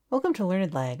Welcome to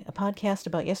Learned Lag, a podcast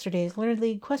about yesterday's Learned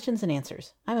League questions and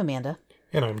answers. I'm Amanda.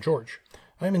 And I'm George.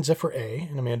 I'm in Zephyr A,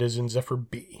 and Amanda is in Zephyr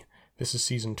B. This is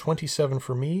season 27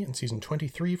 for me, and season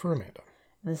 23 for Amanda.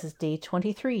 And this is day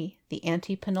 23, the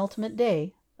anti-penultimate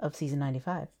day of season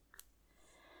 95.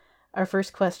 Our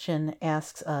first question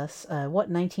asks us, what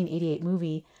 1988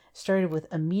 movie started with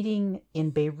a meeting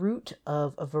in Beirut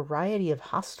of a variety of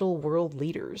hostile world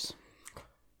leaders?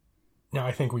 Now,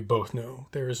 I think we both know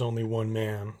there is only one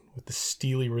man with the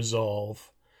steely resolve,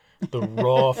 the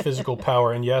raw physical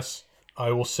power, and yes,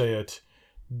 I will say it,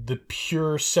 the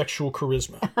pure sexual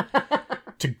charisma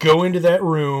to go into that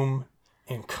room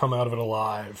and come out of it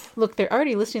alive. Look, they're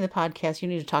already listening to the podcast. You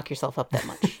need to talk yourself up that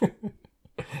much.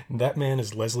 That man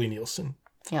is Leslie Nielsen,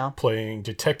 Yeah. playing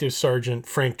Detective Sergeant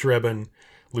Frank Drebin,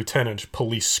 Lieutenant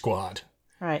Police Squad.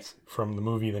 Right. From the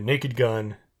movie The Naked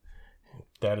Gun.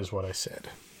 That is what I said.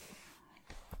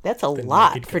 That's a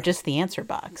lot for just the answer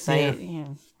box. Yeah.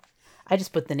 I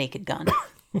just put the Naked Gun.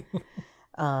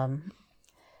 But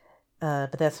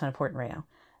that's not important right now.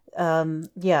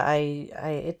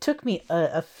 It took me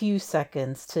a few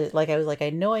seconds to,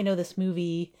 I know this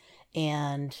movie,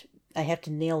 and I have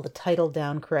to nail the title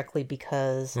down correctly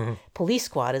because Police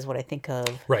Squad is what I think of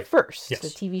first. Yes. The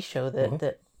TV show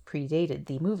that predated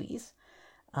the movies.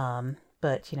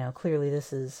 But, clearly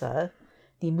this is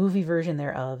the movie version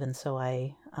thereof, and so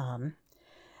I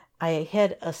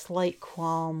had a slight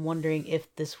qualm wondering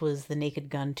if this was The Naked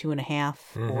Gun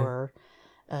 2.5 or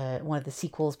one of the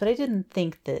sequels, but I didn't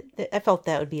think that I felt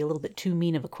that would be a little bit too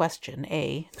mean of a question,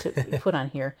 A, to put on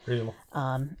here. Reasonable.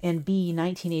 And B,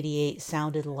 1988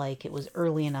 sounded like it was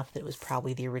early enough that it was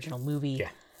probably the original movie. Yeah.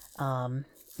 And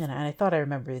I thought I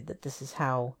remembered that this is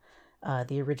how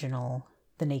the original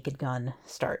The Naked Gun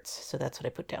starts, so that's what I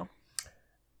put down.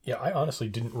 Yeah, I honestly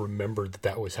didn't remember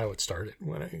that was how it started.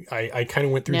 When I kind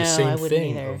of went through No, the I same wouldn't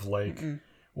thing either. of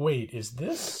wait, is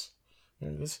this...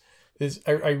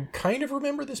 I kind of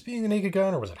remember this being The Naked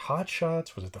Gun, or was it Hot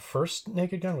Shots? Was it the first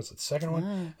Naked Gun? Was it the second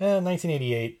one?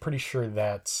 1988, pretty sure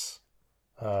that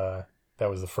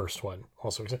was the first one.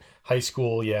 Also, high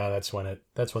school, yeah, that's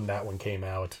when that one came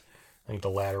out. I think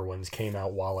the latter ones came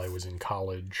out while I was in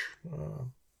college.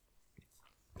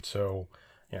 So,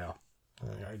 yeah,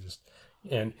 I just...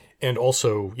 And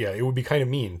also, yeah, it would be kind of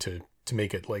mean to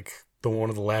make it like one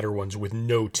of the latter ones with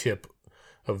no tip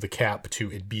of the cap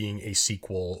to it being a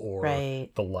sequel or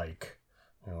the like,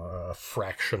 a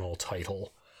fractional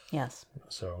title. Yes.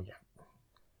 So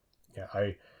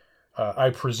I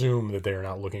presume that they're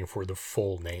not looking for the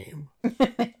full name.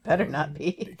 Better not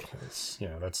be. Because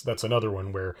that's another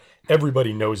one where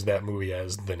everybody knows that movie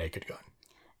as The Naked Gun.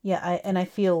 Yeah, I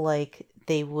feel like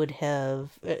they would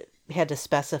have had to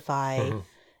specify,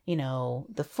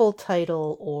 the full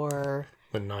title or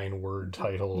the 9-word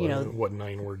title, what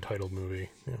 9-word titled movie.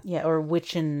 Yeah, or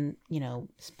which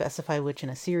specify which in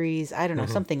a series. I don't know,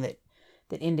 something that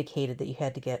indicated that you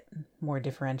had to get more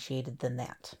differentiated than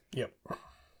that. Yep.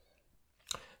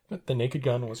 But The Naked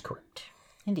Gun was correct.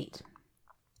 Indeed.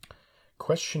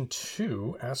 Question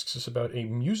 2 asks us about a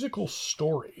musical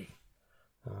story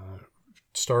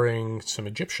starring some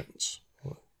Egyptians.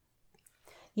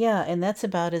 Yeah, and that's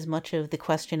about as much of the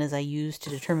question as I used to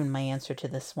determine my answer to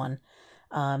this one.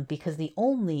 Because the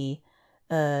only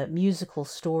musical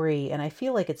story, and I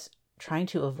feel like it's trying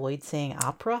to avoid saying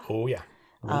opera. Oh, yeah.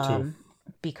 Me too.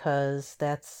 Because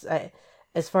that's,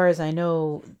 as far as I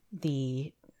know,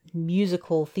 the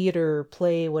musical theater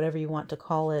play, whatever you want to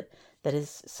call it, that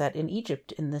is set in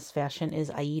Egypt in this fashion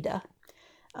is Aida,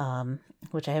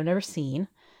 which I have never seen.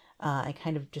 I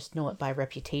kind of just know it by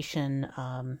reputation.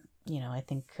 I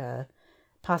think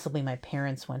possibly my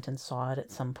parents went and saw it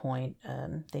at some point.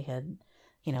 They had,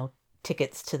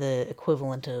 tickets to the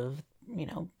equivalent of,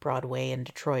 Broadway in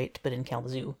Detroit, but in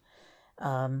Kalamazoo,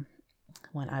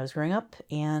 when I was growing up.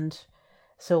 And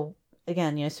so,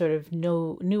 again, I sort of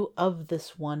knew of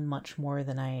this one much more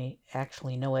than I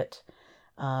actually know it.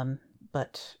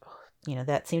 But,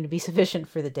 that seemed to be sufficient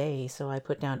for the day, so I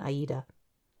put down Aida.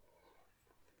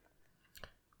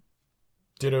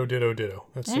 Ditto.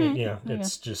 That's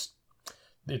it's just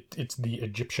it's the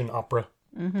Egyptian opera.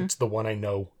 It's the one I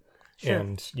know. Sure.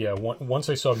 And yeah, once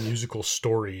I saw musical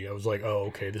story, I was like, oh,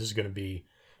 okay, this is going to be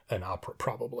an opera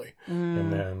probably.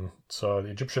 And then saw the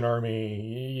Egyptian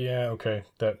army. Yeah, okay,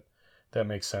 that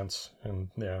makes sense. And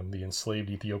yeah, the enslaved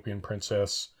Ethiopian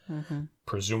princess.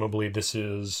 Presumably, this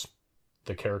is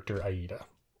the character Aida.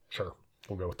 Sure,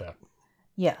 we'll go with that.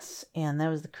 Yes, and that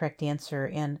was the correct answer.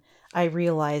 And I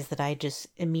realized that I just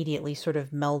immediately sort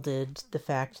of melded the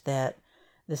fact that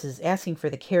this is asking for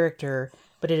the character,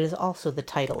 but it is also the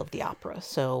title of the opera.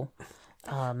 So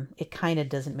it kind of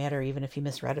doesn't matter even if you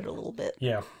misread it a little bit.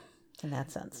 Yeah. In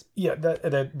that sense. Yeah,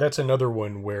 that's another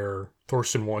one where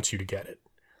Thorson wants you to get it.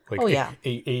 Like, oh, yeah.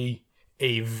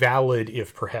 A valid,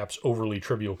 if perhaps overly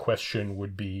trivial question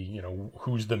would be,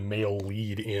 who's the male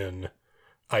lead in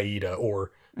Aida,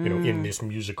 or, in this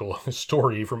musical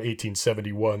story from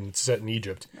 1871 set in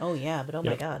Egypt. Oh, yeah, but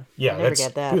my God. Yeah, never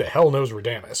get that. Who the hell knows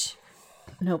Radames?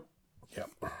 Nope.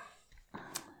 Yep.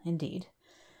 Indeed.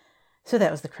 So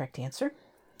that was the correct answer.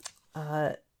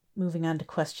 Moving on to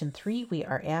question 3, we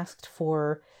are asked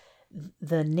for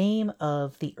the name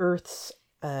of the Earth's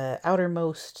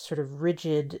outermost sort of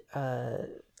rigid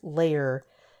layer,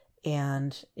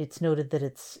 and it's noted that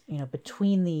it's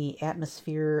between the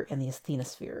atmosphere and the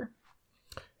asthenosphere,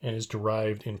 and is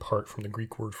derived in part from the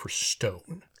Greek word for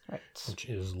stone, right, which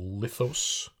is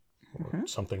lithos, or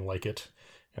something like it,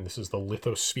 and this is the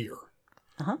lithosphere.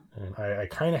 And I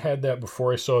kind of had that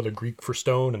before I saw the Greek for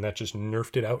stone, and that just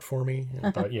nerfed it out for me. And I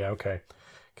thought, yeah, okay,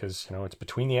 because it's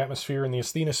between the atmosphere and the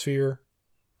asthenosphere.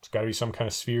 It's got to be some kind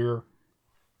of sphere.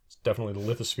 It's definitely the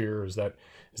lithosphere. Is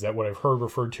that what I've heard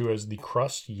referred to as the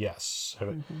crust? Yes.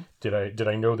 Did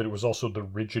I know that it was also the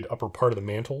rigid upper part of the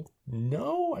mantle?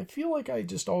 No, I feel like I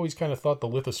just always kind of thought the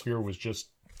lithosphere was just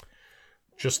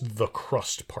the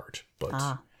crust part.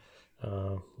 But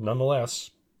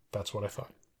nonetheless, that's what I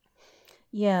thought.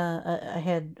 Yeah, I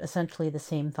had essentially the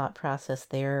same thought process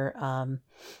there.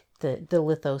 The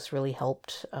lithos really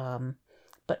helped,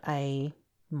 but I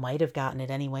might have gotten it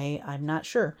anyway. I'm not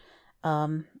sure.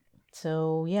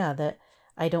 So yeah, that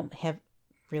I don't have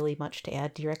really much to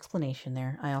add to your explanation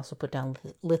there. I also put down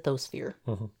lithosphere.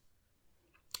 Mm-hmm.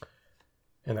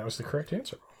 And that was the correct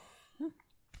answer.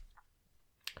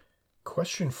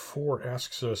 Question 4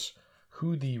 asks us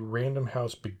who the Random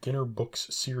House Beginner Books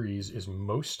series is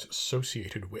most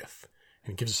associated with,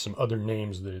 and gives us some other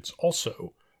names that it's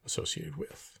also associated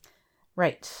with.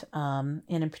 Right. And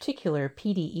in particular,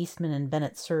 P.D. Eastman and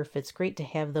Bennett Cerf, it's great to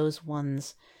have those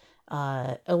ones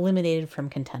eliminated from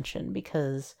contention,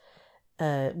 because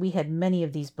we had many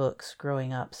of these books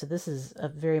growing up. So this is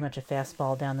very much a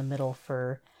fastball down the middle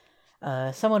for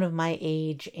someone of my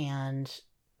age and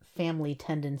family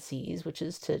tendencies, which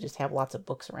is to just have lots of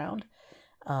books around.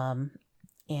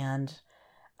 And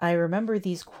I remember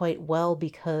these quite well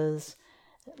because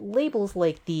labels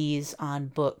like these on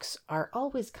books are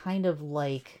always kind of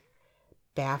like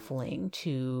baffling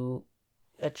to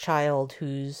a child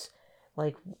who's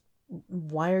like,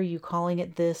 why are you calling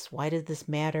it this? Why does this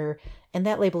matter? And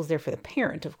that label's there for the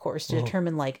parent, of course, to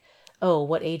determine like, oh,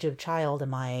 what age of child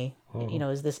am I,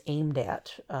 is this aimed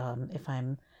at, if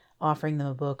I'm offering them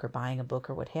a book or buying a book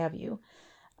or what have you.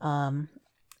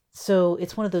 So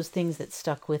it's one of those things that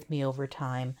stuck with me over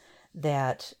time,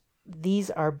 that these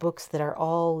are books that are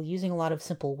all using a lot of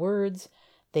simple words.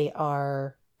 They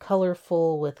are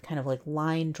colorful with kind of like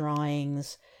line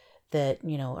drawings that,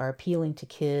 are appealing to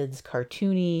kids,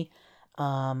 cartoony.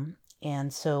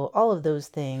 And so all of those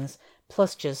things,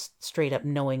 plus just straight up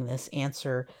knowing this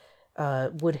answer,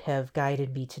 would have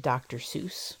guided me to Dr.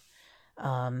 Seuss.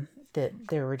 That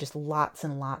there were just lots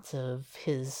and lots of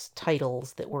his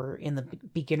titles that were in the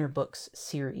Beginner Books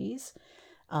series.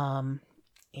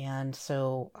 And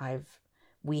so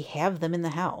we have them in the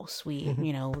house. We,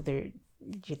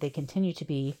 they continue to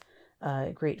be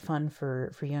great fun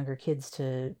for younger kids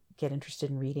to get interested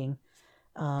in reading.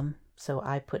 So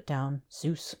I put down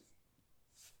Seuss.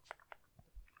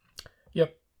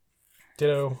 Yep.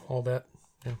 Ditto, all that.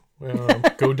 Yeah.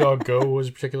 Go Dog Go was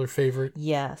a particular favorite.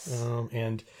 Yes.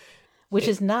 Which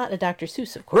is not a Dr.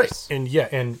 Seuss, of course. Right.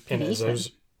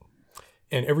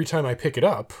 And every time I pick it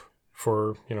up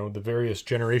for, the various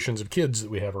generations of kids that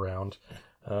we have around,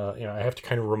 I have to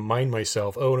kind of remind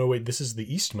myself, oh no, wait, this is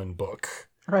the Eastman book.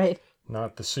 Right.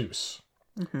 Not the Seuss.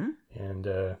 Mm-hmm.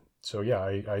 And so yeah,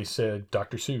 I said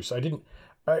Dr. Seuss.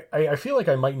 I feel like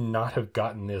I might not have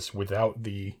gotten this without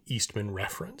the Eastman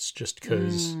reference, just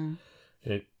because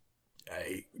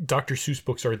Dr. Seuss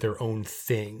books are their own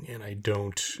thing, and I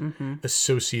don't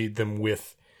associate them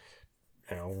with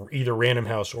either Random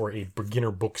House or a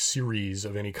beginner book series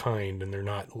of any kind, and they're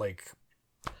not like,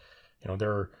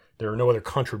 there are no other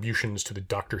contributions to the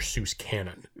Dr. Seuss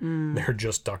canon. They're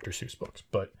just Dr. Seuss books.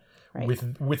 But right.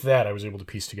 with that, I was able to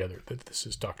piece together that this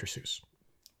is Dr. Seuss.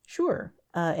 Sure.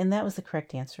 And that was the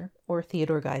correct answer, or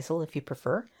Theodore Geisel, if you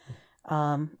prefer.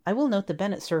 I will note the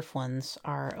Bennett Cerf ones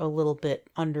are a little bit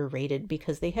underrated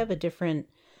because they have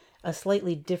a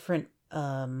slightly different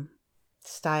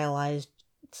stylized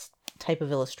type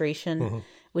of illustration,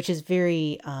 which is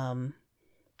very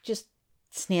just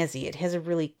snazzy. It has a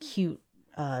really cute,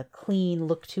 clean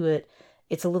look to it.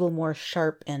 It's a little more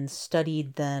sharp and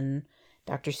studied than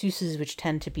Dr. Seuss's, which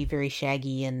tend to be very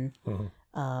shaggy and,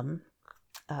 you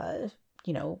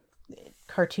know,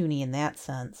 cartoony in that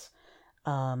sense.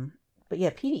 But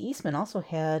yeah, P.D. Eastman also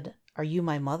had Are You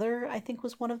My Mother, I think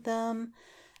was one of them,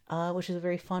 which is a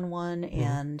very fun one,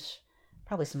 and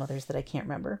probably some others that I can't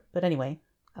remember. But anyway,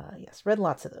 yes, read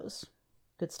lots of those.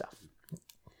 Good stuff.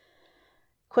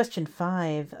 Question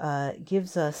 5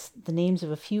 gives us the names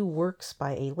of a few works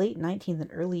by a late 19th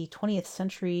and early 20th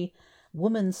century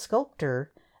woman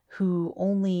sculptor who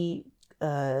only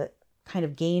kind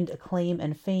of gained acclaim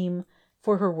and fame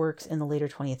for her works in the later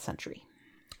 20th century.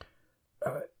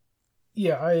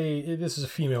 This is a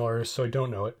female artist, so I don't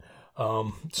know it.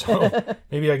 So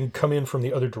maybe I can come in from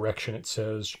the other direction. It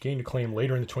says she gained acclaim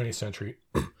later in the 20th century,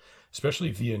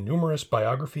 especially via numerous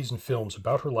biographies and films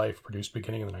about her life produced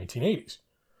beginning in the 1980s.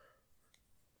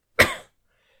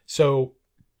 So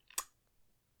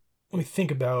let me think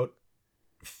about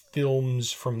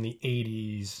films from the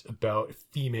 80s about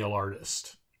female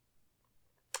artists.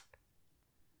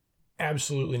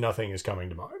 Absolutely nothing is coming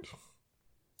to mind.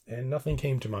 And nothing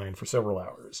came to mind for several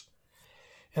hours.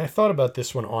 And I thought about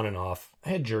this one on and off. I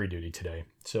had jury duty today,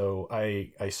 so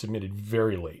I submitted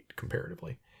very late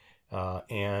comparatively.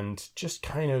 And just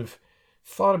kind of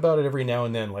thought about it every now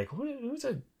and then, like, who's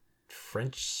a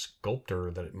French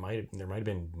sculptor that there might have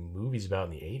been movies about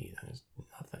in the 80s?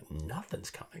 Nothing's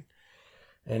coming.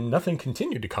 And nothing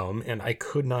continued to come, and I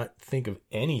could not think of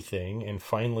anything. And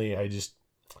finally, I just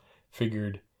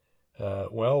figured,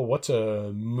 what's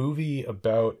a movie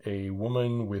about a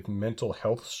woman with mental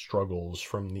health struggles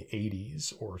from the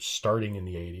 80s or starting in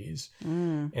the 80s?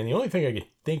 And the only thing I could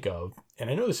think of, and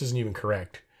I know this isn't even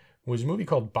correct, was a movie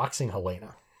called Boxing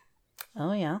Helena.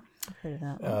 Oh, yeah. I've heard of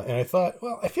that one. And I thought,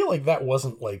 I feel like that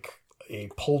wasn't like a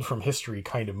pulled from history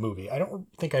kind of movie. I don't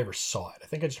think I ever saw it. I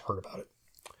think I just heard about it.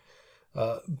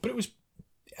 But it was,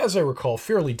 as I recall,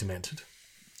 fairly demented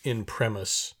in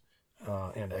premise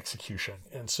and execution.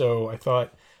 And so I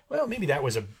thought, maybe that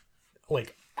was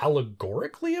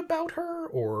allegorically about her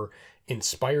or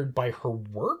inspired by her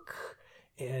work.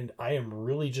 And I am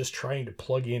really just trying to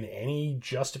plug in any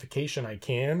justification I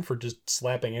can for just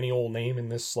slapping any old name in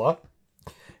this slot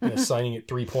and assigning it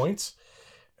 3 points.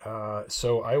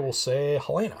 So I will say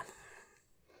Helena.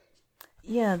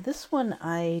 Yeah, this one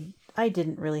I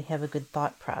didn't really have a good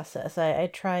thought process. I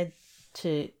tried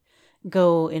to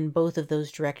go in both of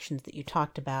those directions that you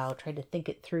talked about, tried to think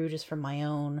it through just from my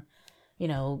own,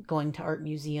 going to art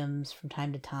museums from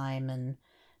time to time and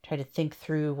try to think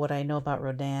through what I know about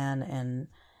Rodin, and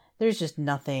there's just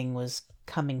nothing was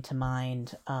coming to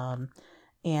mind.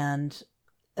 And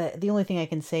the only thing I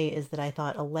can say is that I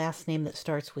thought a last name that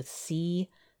starts with C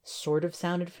sort of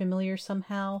sounded familiar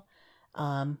somehow.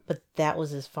 But that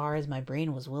was as far as my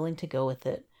brain was willing to go with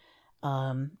it.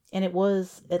 And it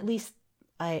was, at least,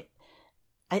 I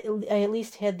at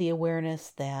least had the awareness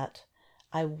that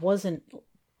I wasn't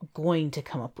going to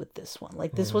come up with this one.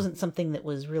 Like, this wasn't something that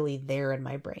was really there in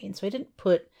my brain. So I didn't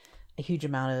put a huge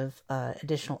amount of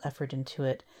additional effort into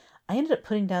it. I ended up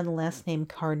putting down the last name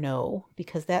Carnot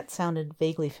because that sounded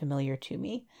vaguely familiar to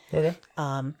me. Okay.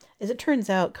 As it turns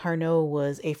out, Carnot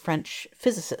was a French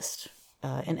physicist,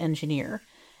 an engineer.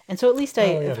 And so at least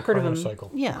I've heard of him.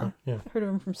 Cycle. Yeah, okay. Heard of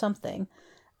him from something.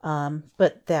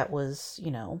 But that was,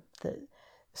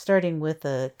 starting with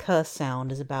a K sound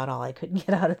is about all I could get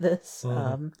out of this,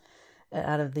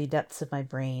 out of the depths of my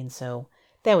brain. So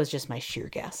that was just my sheer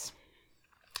guess.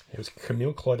 It was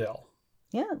Camille Claudel.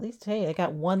 Yeah, at least, hey, I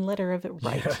got one letter of it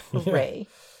right. Yeah. Hooray.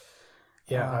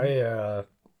 Yeah, I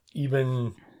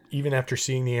even after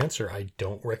seeing the answer, I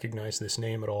don't recognize this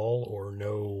name at all or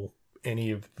know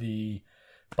any of the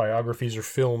biographies or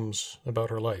films about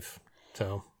her life.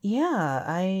 So yeah,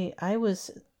 I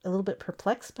was a little bit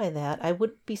perplexed by that. I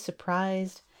wouldn't be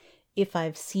surprised if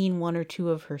I've seen one or two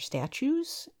of her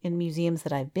statues in museums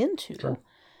that I've been to. Sure.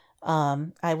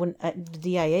 The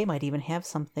DIA might even have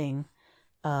something.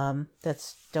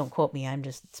 Don't quote me. I'm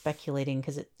just speculating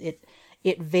because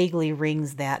it vaguely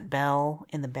rings that bell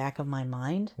in the back of my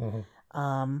mind.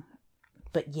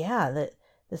 But yeah,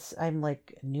 I'm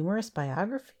like numerous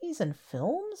biographies and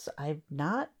films. I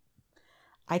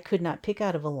could not pick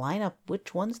out of a lineup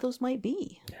which ones those might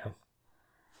be. Yeah.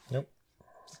 Nope.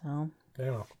 So.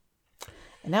 Yeah.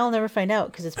 And now I'll never find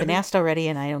out because it's been asked already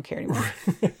and I don't care anymore.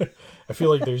 I feel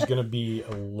like there's going to be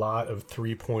a lot of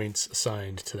 3 points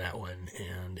assigned to that one,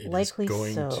 and it Likely is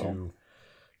going so. to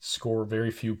score very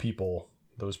few people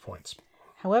those points.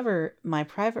 However, my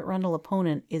private Rundle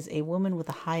opponent is a woman with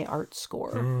a high art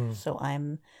score, so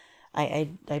I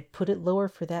put it lower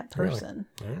for that person.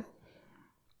 Really? Right.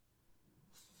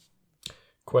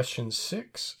 Question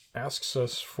 6 asks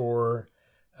us for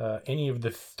any of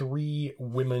the 3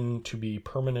 women to be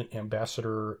permanent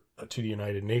ambassador to the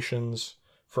United Nations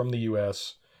from the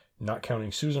U.S., not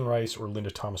counting Susan Rice or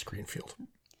Linda Thomas Greenfield.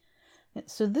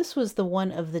 So this was the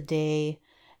one of the day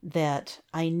that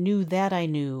I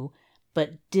knew,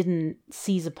 but didn't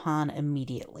seize upon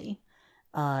immediately.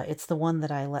 It's the one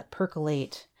that I let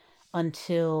percolate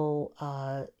until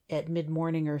at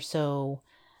mid-morning or so,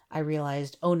 I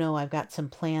realized, oh no, I've got some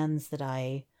plans that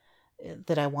I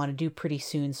want to do pretty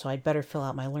soon, so I'd better fill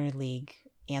out my Learned League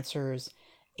answers.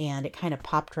 And it kind of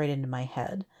popped right into my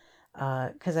head.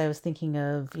 Because I was thinking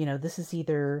of, this is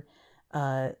either,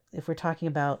 if we're talking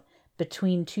about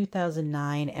between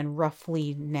 2009 and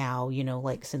roughly now,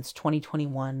 like since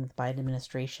 2021 with Biden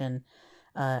administration,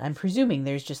 I'm presuming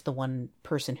there's just the one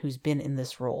person who's been in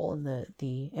this role,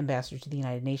 the ambassador to the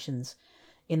United Nations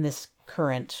in this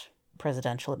current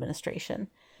presidential administration.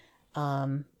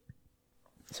 So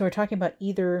we're talking about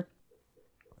either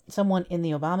someone in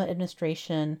the Obama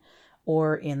administration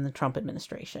or in the Trump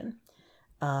administration.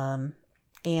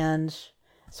 And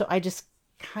so I just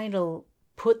kind of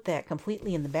put that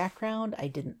completely in the background. I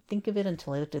didn't think of it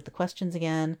until I looked at the questions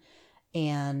again.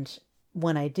 And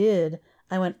when I did,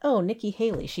 I went, oh, Nikki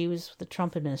Haley. She was the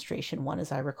Trump administration one,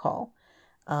 as I recall.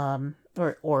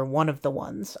 Or one of the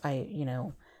ones.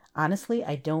 Honestly,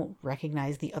 I don't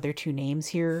recognize the other 2 names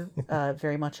here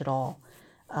very much at all.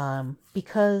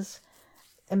 Because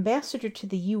ambassador to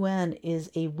the UN is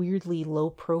a weirdly low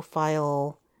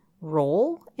profile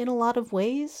role in a lot of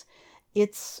ways.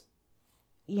 It's,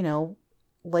 clearly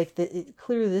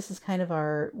this is kind of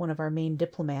one of our main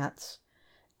diplomats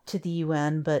to the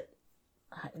UN, but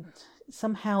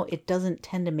somehow it doesn't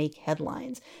tend to make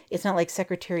headlines. It's not like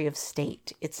Secretary of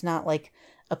State. It's not like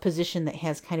a position that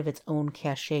has kind of its own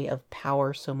cachet of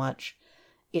power so much.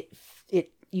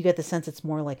 You get the sense it's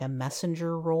more like a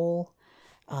messenger role.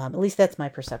 At least that's my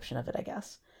perception of it, I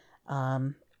guess.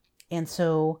 And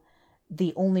so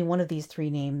the only one of these 3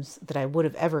 names that I would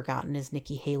have ever gotten is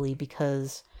Nikki Haley,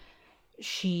 because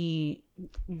she,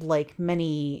 like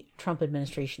many Trump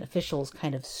administration officials,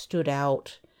 kind of stood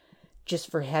out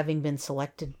just for having been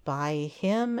selected by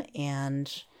him. And,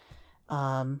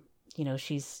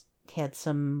 she's had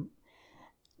some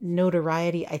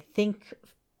notoriety, I think,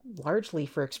 largely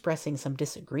for expressing some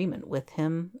disagreement with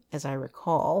him, as I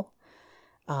recall.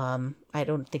 I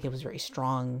don't think it was very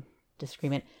strong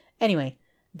disagreement. Anyway,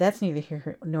 that's neither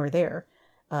here nor there.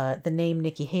 The name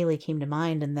Nikki Haley came to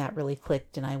mind, and that really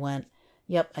clicked, and I went,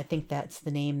 yep, I think that's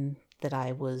the name that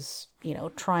I was,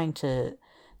 trying to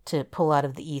pull out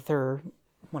of the ether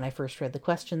when I first read the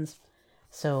questions.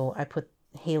 So I put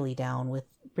Haley down with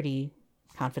pretty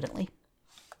confidently.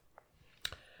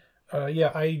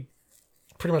 I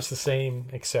pretty much the same,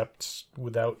 except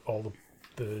without all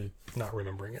the not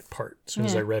remembering it part. As soon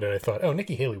as I read it, I thought, oh,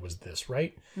 Nikki Haley was this,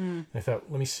 right? And I thought,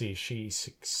 let me see. She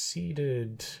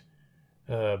succeeded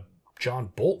John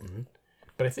Bolton,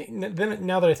 but I think then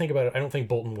now that I think about it, I don't think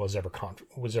Bolton was ever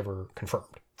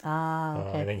confirmed.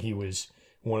 Okay. I think he was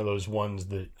one of those ones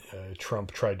that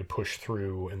Trump tried to push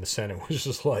through, and the Senate was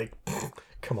just like,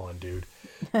 come on, dude.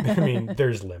 I mean,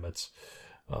 there's limits.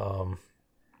 And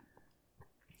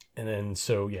then,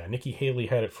 so yeah, Nikki Haley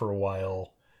had it for a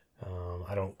while.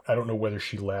 I don't know whether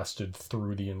she lasted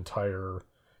through the entire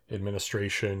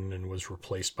administration and was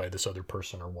replaced by this other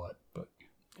person or what, but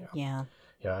yeah,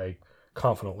 I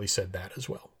confidently said that as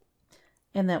well.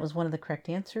 And that was one of the correct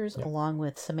answers, along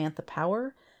with Samantha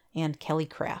Power and Kelly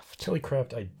Craft. Kelly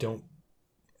Craft, I don't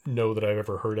know that I've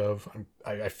ever heard of.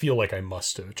 I feel like I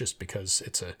must have, just because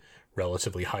it's a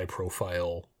relatively high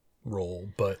profile role,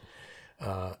 but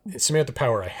Samantha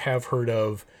Power I have heard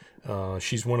of.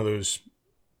 She's one of those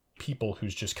people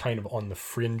who's just kind of on the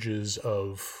fringes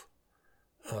of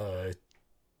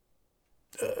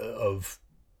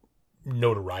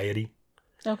notoriety.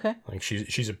 Okay. Like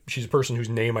she's a person whose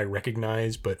name I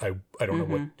recognize, but I don't know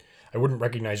what. I wouldn't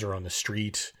recognize her on the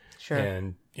street. Sure.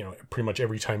 And pretty much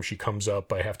every time she comes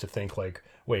up, I have to think like,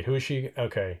 wait, who is she?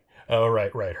 Okay. Oh,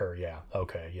 right, her. Yeah.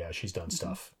 Okay. Yeah, she's done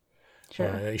stuff.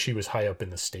 Sure. She was high up in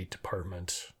the State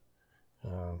Department,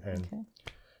 and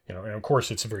of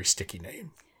course, it's a very sticky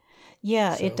name.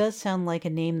 Yeah, so. It does sound like a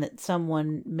name that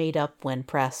someone made up when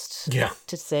pressed. Yeah.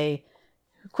 To say,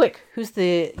 quick, who's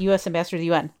the U.S. ambassador to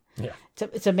the UN? Yeah.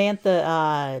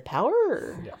 Samantha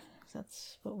Power? Yeah.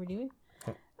 That's what we're doing?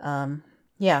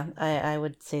 Yeah, I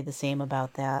would say the same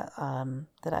about that.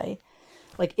 That I,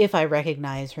 like, if I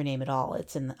recognize her name at all,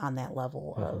 it's on that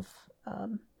level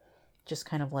of just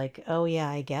kind of like, oh yeah,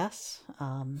 I guess.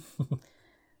 And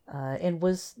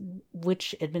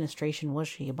which administration was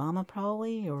she? Obama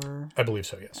probably, or? I believe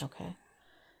so, yes. Okay.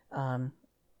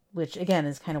 which again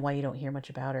is kind of why you don't hear much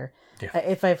about her. Yeah.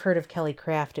 If I've heard of Kelly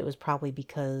Craft, it was probably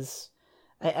because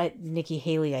Nikki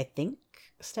Haley, I think,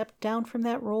 stepped down from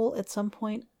that role at some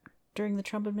point during the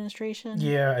Trump administration.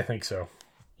 Yeah, I think so.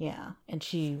 Yeah, and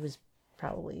she was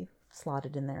probably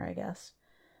slotted in there, I guess.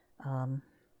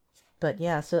 But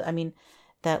yeah, so I mean,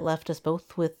 that left us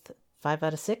both with 5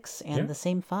 out of 6 and the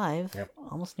same 5,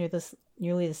 almost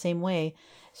nearly the same way.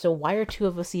 So why are 2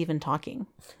 of us even talking?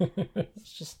 We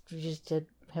just did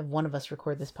have one of us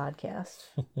record this podcast.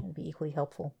 It'd be equally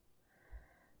helpful.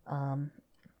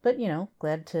 But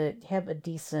glad to have a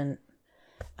decent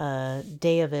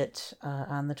day of it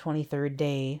on the 23rd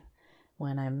day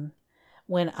when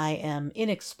I am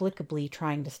inexplicably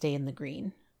trying to stay in the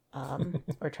green,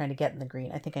 or trying to get in the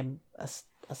green. I think I'm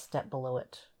a step below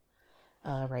it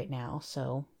right now.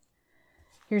 So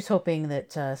here's hoping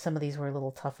that some of these were a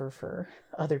little tougher for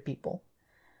other people,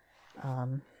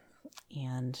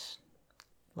 and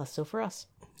less so for us.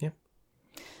 Yep.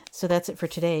 So that's it for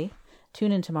today.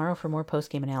 Tune in tomorrow for more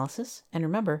post-game analysis. And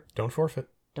remember, don't forfeit.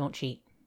 Don't cheat.